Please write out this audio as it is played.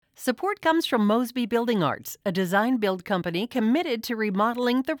Support comes from Mosby Building Arts, a design-build company committed to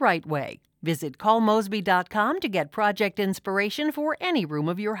remodeling the right way. Visit callmosby.com to get project inspiration for any room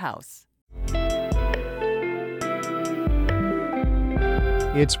of your house.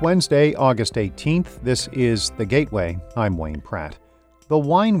 It's Wednesday, August 18th. This is The Gateway. I'm Wayne Pratt. The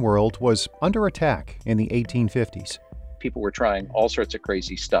wine world was under attack in the 1850s. People were trying all sorts of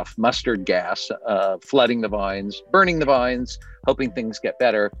crazy stuff, mustard gas, flooding the vines, burning the vines, hoping things get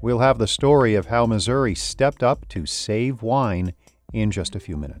better. We'll have the story of how Missouri stepped up to save wine in just a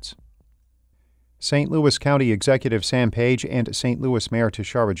few minutes. St. Louis County Executive Sam Page and St. Louis Mayor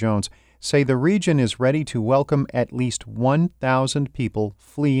Tashara Jones say the region is ready to welcome at least 1,000 people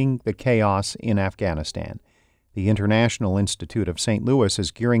fleeing the chaos in Afghanistan. The International Institute of St. Louis is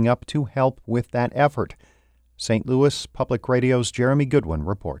gearing up to help with that effort. St. Louis Public Radio's Jeremy Goodwin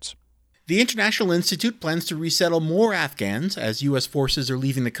reports. The International Institute plans to resettle more Afghans as U.S. forces are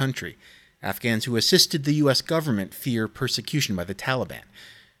leaving the country. Afghans who assisted the U.S. government fear persecution by the Taliban.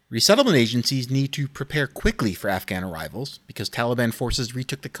 Resettlement agencies need to prepare quickly for Afghan arrivals because Taliban forces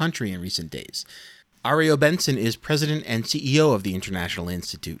retook the country in recent days. Ario Benson is president and CEO of the International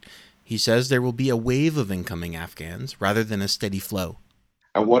Institute. He says there will be a wave of incoming Afghans rather than a steady flow.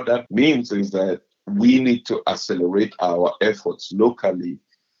 And what that means is that we need to accelerate our efforts locally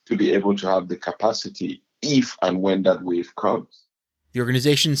to be able to have the capacity if and when that wave comes. The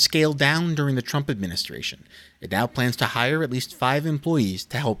organization scaled down during the Trump administration. It now plans to hire at least 5 employees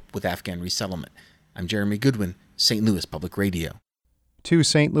to help with Afghan resettlement. I'm Jeremy Goodwin, St. Louis Public Radio. 2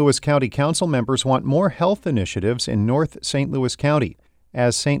 St. Louis County Council members want more health initiatives in North St. Louis County.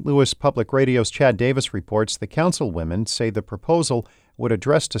 As St. Louis Public Radio's Chad Davis reports, the councilwomen say the proposal would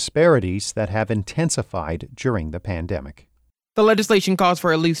address disparities that have intensified during the pandemic. The legislation calls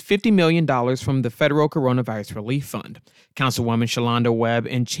for at least $50 million from the Federal Coronavirus Relief Fund. Councilwoman Shalonda Webb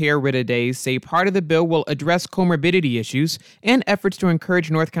and Chair Rita Days say part of the bill will address comorbidity issues and efforts to encourage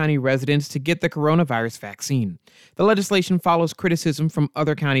North County residents to get the coronavirus vaccine. The legislation follows criticism from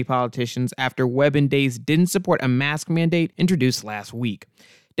other county politicians after Webb and Days didn't support a mask mandate introduced last week.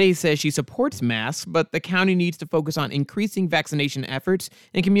 Days says she supports masks, but the county needs to focus on increasing vaccination efforts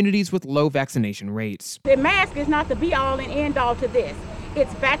in communities with low vaccination rates. The mask is not the be-all and end-all to this.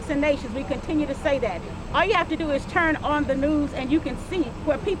 It's vaccinations. We continue to say that. All you have to do is turn on the news and you can see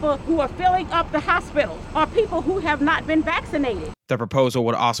where people who are filling up the hospitals are people who have not been vaccinated. The proposal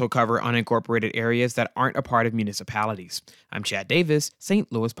would also cover unincorporated areas that aren't a part of municipalities. I'm Chad Davis,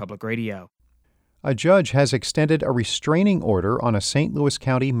 St. Louis Public Radio. A judge has extended a restraining order on a St. Louis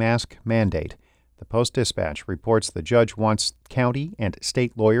County mask mandate. The Post-Dispatch reports the judge wants county and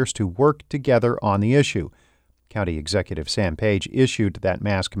state lawyers to work together on the issue. County Executive Sam Page issued that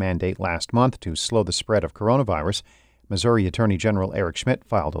mask mandate last month to slow the spread of coronavirus. Missouri Attorney General Eric Schmidt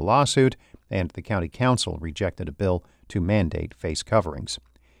filed a lawsuit, and the county council rejected a bill to mandate face coverings.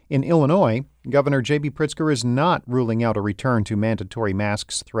 In Illinois, Governor J.B. Pritzker is not ruling out a return to mandatory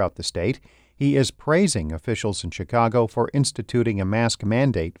masks throughout the state. He is praising officials in Chicago for instituting a mask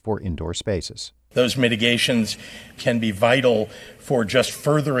mandate for indoor spaces. Those mitigations can be vital for just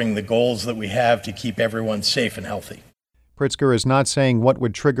furthering the goals that we have to keep everyone safe and healthy. Pritzker is not saying what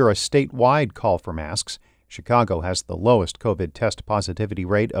would trigger a statewide call for masks. Chicago has the lowest COVID test positivity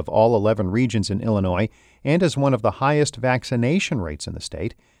rate of all 11 regions in Illinois and is one of the highest vaccination rates in the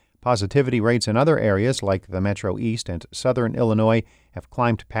state. Positivity rates in other areas like the Metro East and Southern Illinois have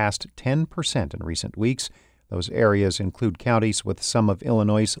climbed past 10% in recent weeks. Those areas include counties with some of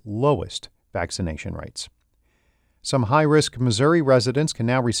Illinois' lowest vaccination rates. Some high-risk Missouri residents can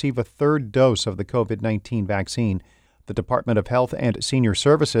now receive a 3rd dose of the COVID-19 vaccine. The Department of Health and Senior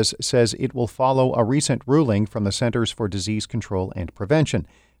Services says it will follow a recent ruling from the Centers for Disease Control and Prevention.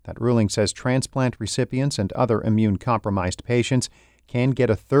 That ruling says transplant recipients and other immune-compromised patients can get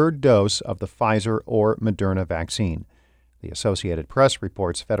a 3rd dose of the Pfizer or Moderna vaccine. The Associated Press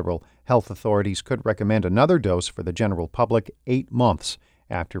reports federal health authorities could recommend another dose for the general public 8 months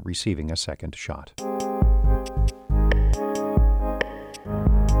after receiving a second shot.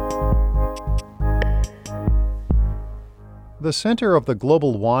 The center of the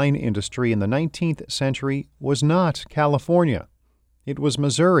global wine industry in the 19th century was not California. It was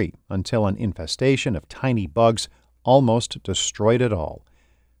Missouri until an infestation of tiny bugs almost destroyed it all.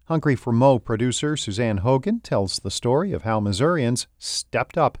 Hungry for Mo producer Suzanne Hogan tells the story of how Missourians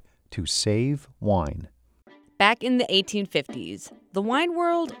stepped up to save wine. Back in the 1850s, the wine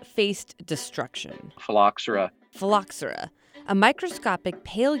world faced destruction. Phylloxera, a microscopic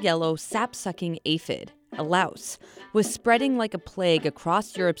pale yellow sap-sucking aphid, a louse, was spreading like a plague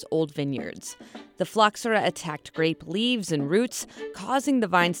across Europe's old vineyards. The phylloxera attacked grape leaves and roots, causing the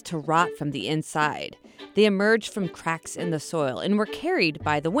vines to rot from the inside. They emerged from cracks in the soil and were carried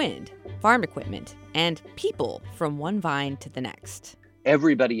by the wind, farm equipment, and people from one vine to the next.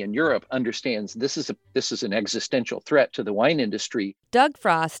 Everybody in Europe understands this is an existential threat to the wine industry. Doug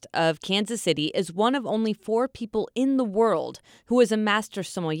Frost of Kansas City is one of only 4 people in the world who is a master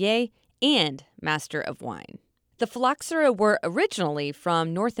sommelier and master of wine. The phylloxera were originally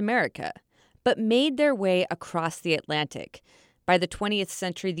from North America, but made their way across the Atlantic. By the 20th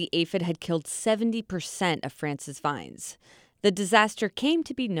century, the aphid had killed 70% of France's vines. The disaster came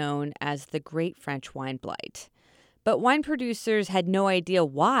to be known as the Great French Wine Blight. But wine producers had no idea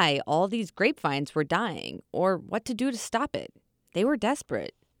why all these grapevines were dying or what to do to stop it. They were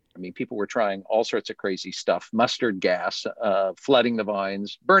desperate. I mean, people were trying all sorts of crazy stuff, mustard gas, flooding the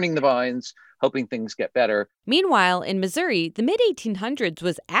vines, burning the vines, hoping things get better. Meanwhile, in Missouri, the mid-1800s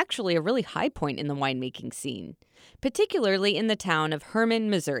was actually a really high point in the winemaking scene, particularly in the town of Hermann,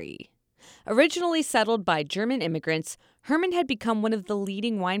 Missouri. Originally settled by German immigrants, Hermann had become one of the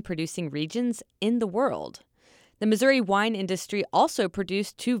leading wine-producing regions in the world. The Missouri wine industry also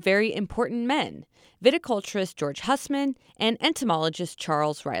produced 2 very important men, viticulturist George Hussman and entomologist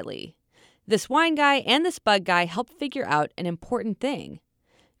Charles Riley. This wine guy and this bug guy helped figure out an important thing.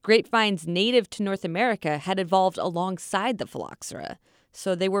 Grapevines native to North America had evolved alongside the phylloxera,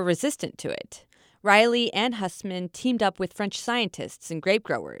 so they were resistant to it. Riley and Hussman teamed up with French scientists and grape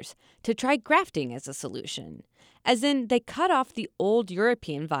growers to try grafting as a solution. As in, they cut off the old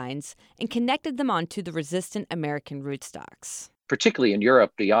European vines and connected them onto the resistant American rootstocks. Particularly in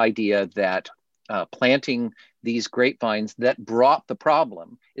Europe, the idea that planting these grapevines that brought the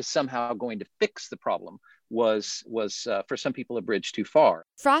problem is somehow going to fix the problem was for some people a bridge too far.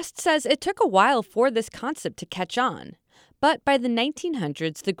 Frost says it took a while for this concept to catch on. But by the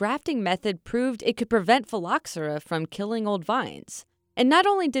 1900s, the grafting method proved it could prevent phylloxera from killing old vines. And not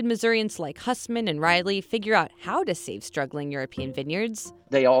only did Missourians like Hussman and Riley figure out how to save struggling European vineyards,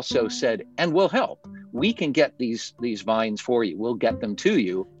 they also said, and we'll help. We can get these vines for you. We'll get them to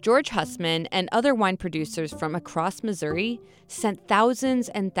you. George Hussman and other wine producers from across Missouri sent thousands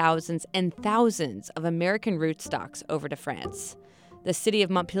and thousands and thousands of American rootstocks over to France. The city of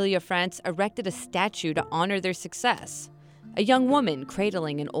Montpellier, France, erected a statue to honor their success. A young woman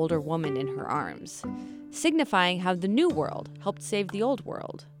cradling an older woman in her arms, signifying how the New World helped save the Old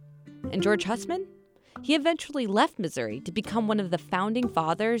World. And George Hussman? He eventually left Missouri to become one of the founding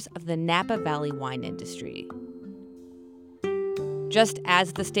fathers of the Napa Valley wine industry. Just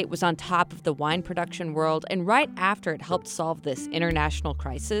as the state was on top of the wine production world, and right after it helped solve this international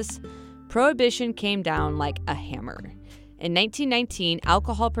crisis, Prohibition came down like a hammer. In 1919,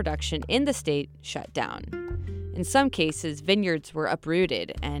 alcohol production in the state shut down. In some cases, vineyards were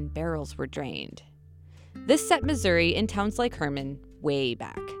uprooted and barrels were drained. This set Missouri and towns like Hermann way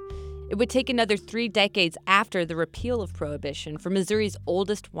back. It would take another 3 decades after the repeal of Prohibition for Missouri's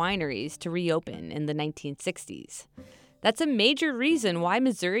oldest wineries to reopen in the 1960s. That's a major reason why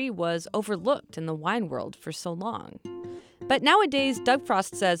Missouri was overlooked in the wine world for so long. But nowadays, Doug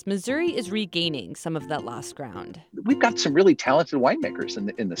Frost says Missouri is regaining some of that lost ground. We've got some really talented winemakers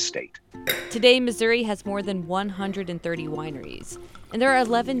in the state. Today, Missouri has more than 130 wineries, and there are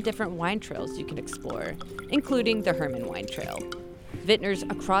 11 different wine trails you can explore, including the Hermann Wine Trail. Vintners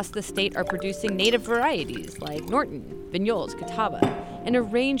across the state are producing native varieties like Norton, Vignoles, Catawba, and a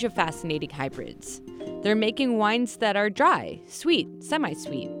range of fascinating hybrids. They're making wines that are dry, sweet,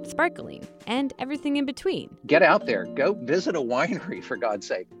 semi-sweet, sparkling, and everything in between. Get out there. Go visit a winery, for God's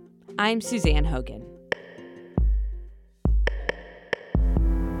sake. I'm Suzanne Hogan.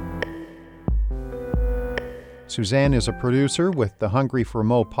 Suzanne is a producer with the Hungry for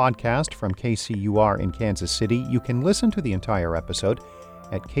Mo podcast from KCUR in Kansas City. You can listen to the entire episode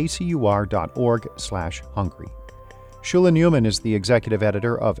at kcur.org/hungry. Shula Newman is the executive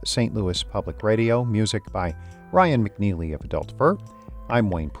editor of St. Louis Public Radio. Music by Ryan McNeely of Adult Fur. I'm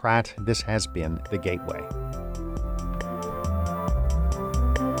Wayne Pratt. This has been The Gateway.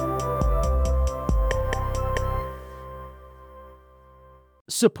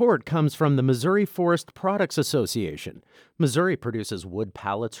 Support comes from the Missouri Forest Products Association. Missouri produces wood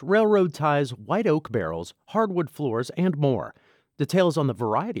pallets, railroad ties, white oak barrels, hardwood floors, and more. Details on the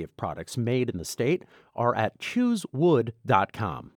variety of products made in the state are at choosewood.com.